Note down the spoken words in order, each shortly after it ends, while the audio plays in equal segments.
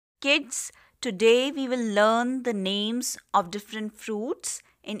Kids, today we will learn the names of different fruits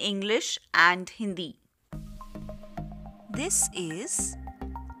in English and Hindi. This is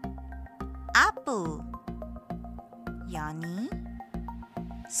apple, yani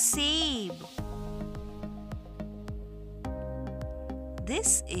सेब.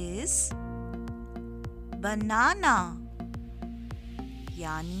 This is banana,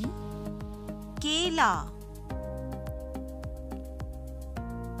 yani केला.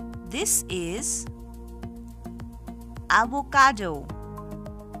 This is avocado,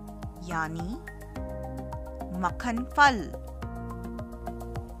 yani मक्खन फल.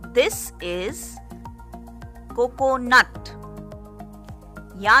 This is coconut,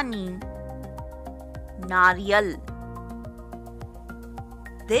 यानी नारियल.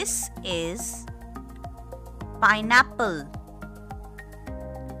 This is pineapple,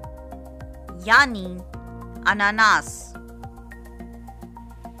 यानी अनानास.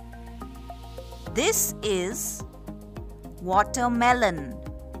 This is watermelon,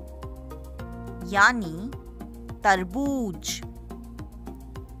 यानी तरबूज.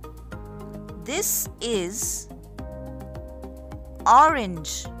 This is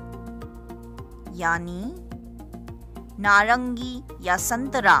orange, यानी नारंगी या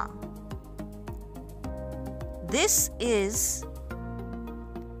संतरा. This is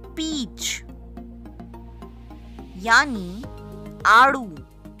peach, यानी आड़ू.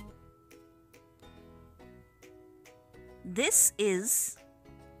 This is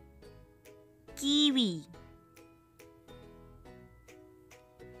kiwi,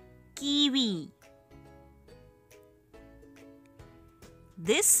 kiwi.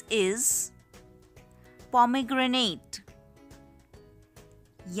 This is pomegranate,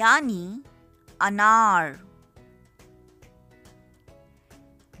 यानी अनार.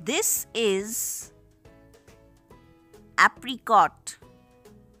 This is apricot,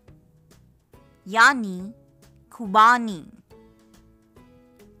 यानी खुबानी.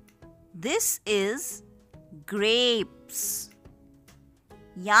 This is grapes,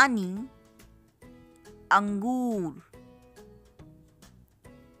 यानी अंगूर.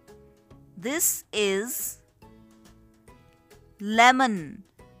 This is lemon,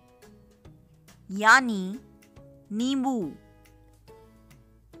 यानी नींबू.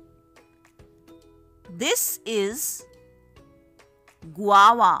 This is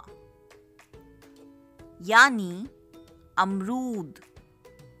guava, यानी अमरूद.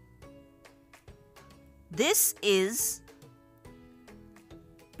 This is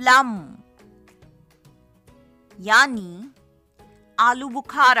plum, यानी आलू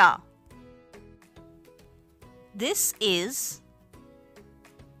बुखारा. This is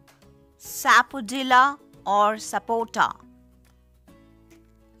sapodilla or sapota,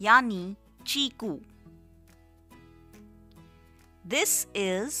 यानी चीकू. This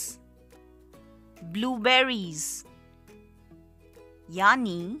is blueberries,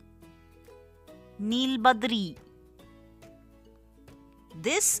 यानी नीलबद्री.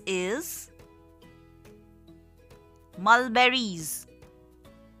 This is mulberries,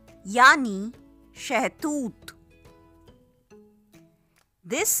 यानी शहतूत.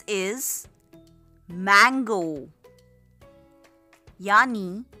 This is mango,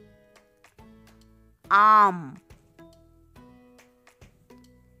 यानी आम.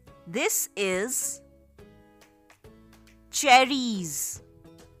 This is cherries,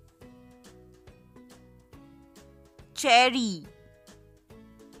 cherry.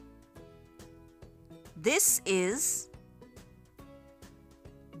 This is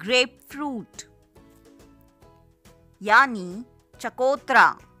grapefruit, यानी चकोतरा.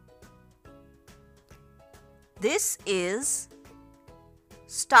 This is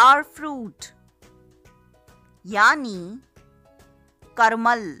star fruit, यानी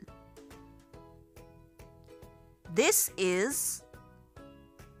Karmal. This is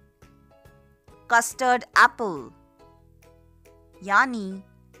custard apple, यानी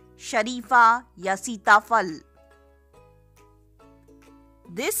शरीफा या सीताफल.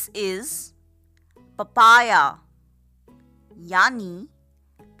 This is papaya, यानी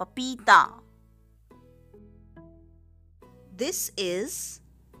पपीता. This is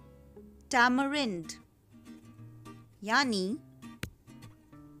tamarind, यानी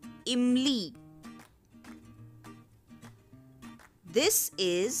इमली. This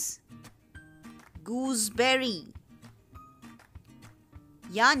is gooseberry,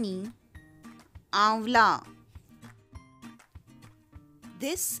 यानी आंवला.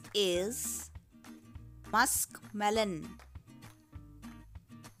 This is muskmelon,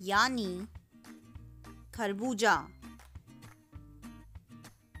 यानी खरबूजा.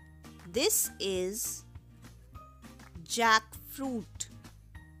 This is jackfruit,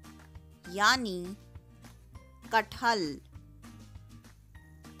 यानी कटहल.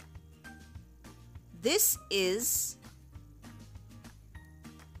 This is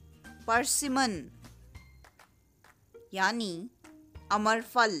persimmon यानी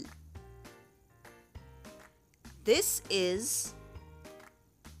अमरफल. This is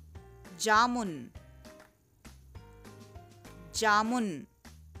jamun. Jamun.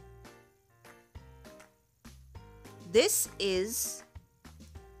 This is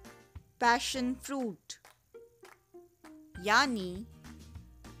passion fruit यानी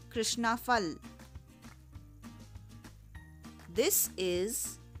कृष्णा फल. This is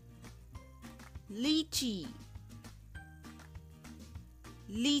लीची.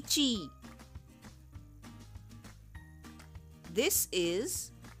 लीची. This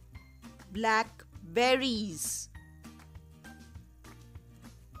is blackberries.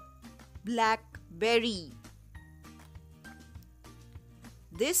 Blackberry.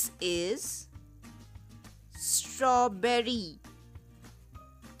 This is strawberry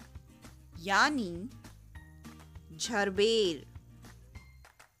यानी झरबेर.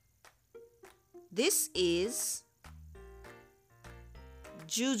 This is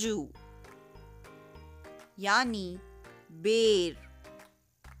जुजू यानी बेर.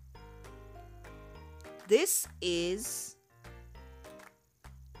 This is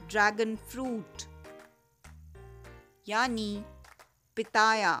dragon fruit यानी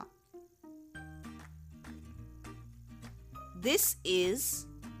पिताया. This is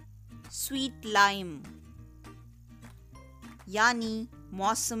sweet lime यानी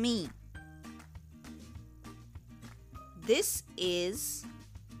मौसमी. This is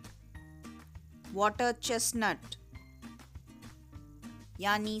water chestnut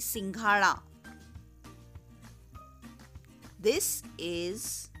यानी सिंघाड़ा. This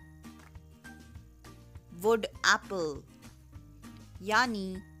is wood apple यानी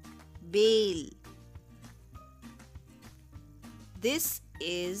बेल. This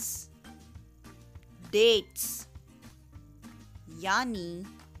is dates यानी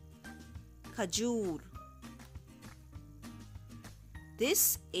खजूर.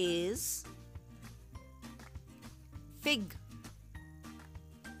 This is fig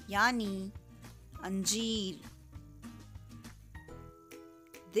यानी अंजीर.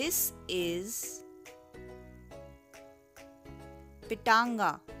 This is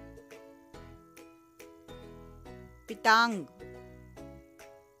pitanga. Pitang.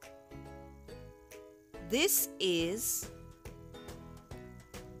 This is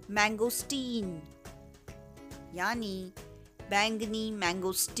mangosteen यानी बैंगनी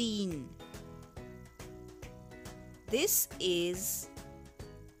mangosteen. This is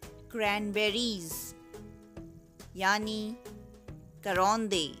cranberries यानी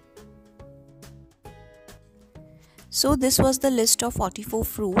करौंदे. So this was the list of 44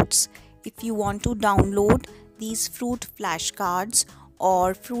 fruits. If you want to download these fruit flashcards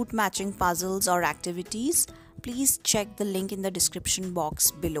or fruit matching puzzles or activities, please check the link in the description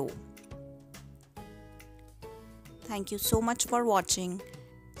box below. Thank you so much for watching.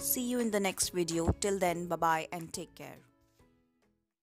 See you in the next video. Till then, bye bye and take care.